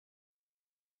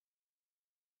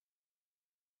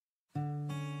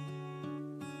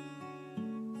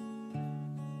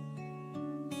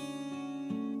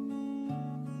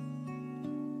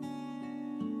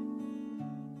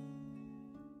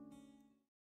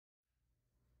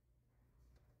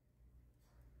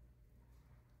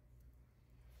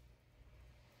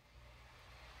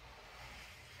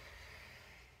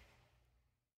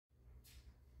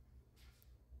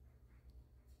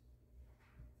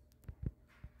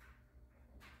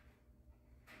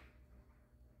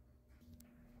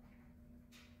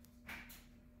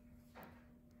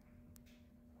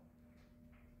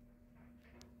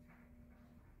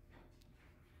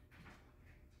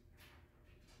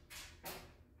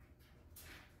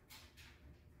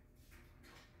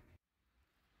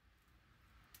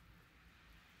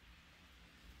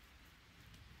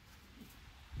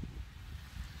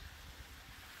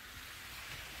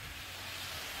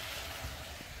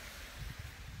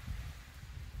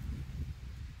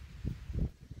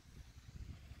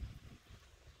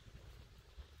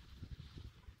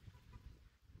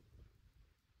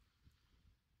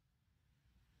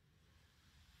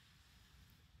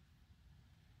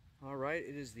All right,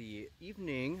 it is the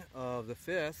evening of the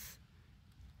 5th.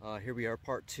 Here we are,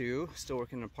 part 2. Still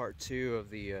working on part 2 of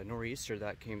the nor'easter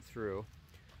that came through.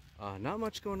 Not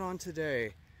much going on today.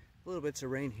 A little bits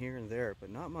of rain here and there, but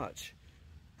not much.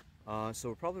 So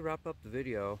we'll probably wrap up the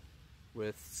video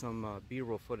with some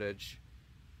B-roll footage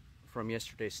from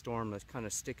yesterday's storm that's kind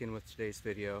of sticking with today's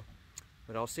video.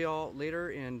 But I'll see y'all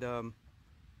later, and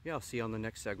yeah, I'll see you on the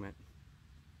next segment.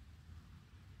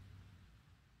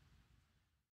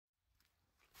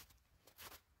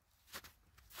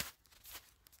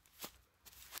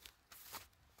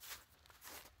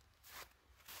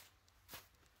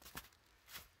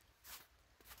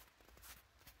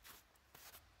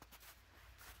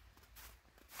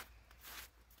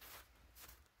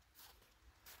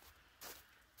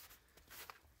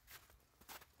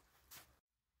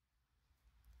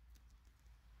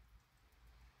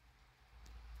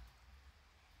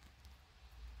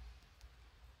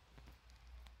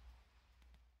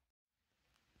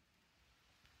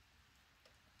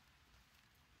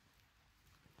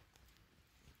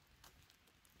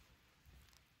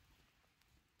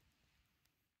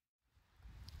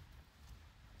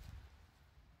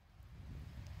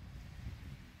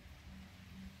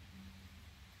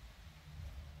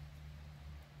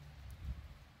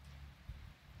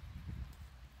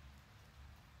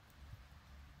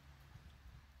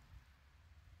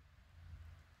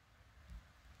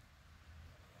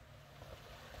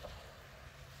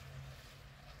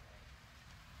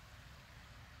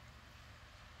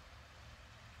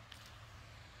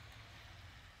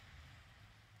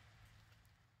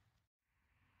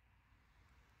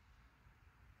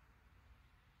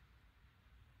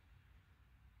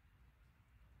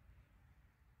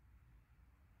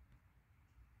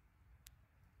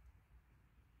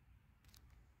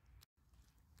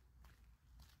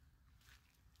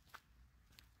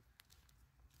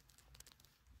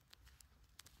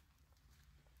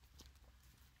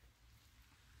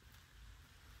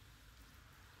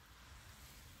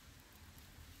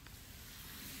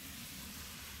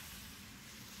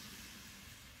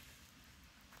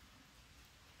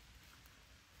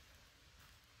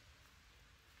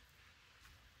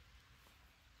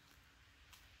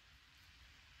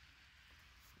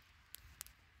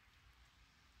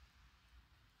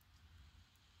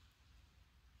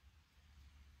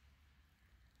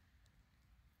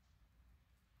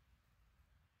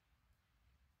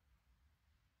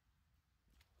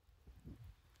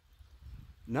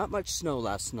 Not much snow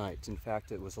last night. In fact,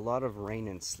 it was a lot of rain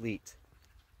and sleet.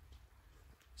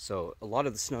 So a lot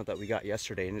of the snow that we got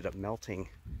yesterday ended up melting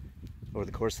over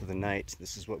the course of the night.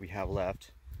 This is what we have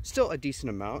left. Still a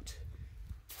decent amount.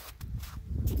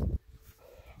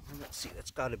 Let's see,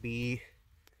 that's got to be,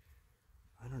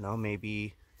 I don't know,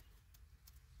 maybe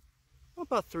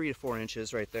about 3 to 4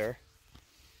 inches right there.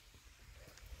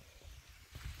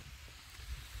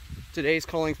 Today's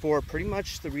calling for pretty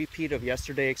much the repeat of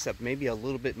yesterday, except maybe a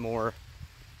little bit more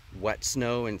wet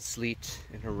snow and sleet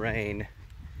and rain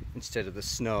instead of the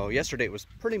snow. Yesterday it was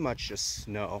pretty much just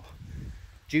snow.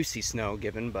 Juicy snow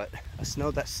given, but a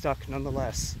snow that stuck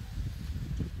nonetheless.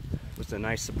 It was a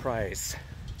nice surprise,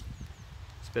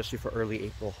 especially for early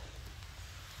April.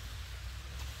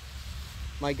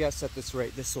 My guess at this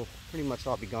rate, this will pretty much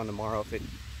all be gone tomorrow if it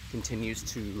continues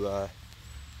to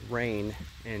rain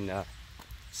and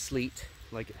sleet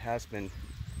like it has been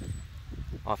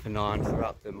off and on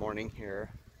throughout the morning here.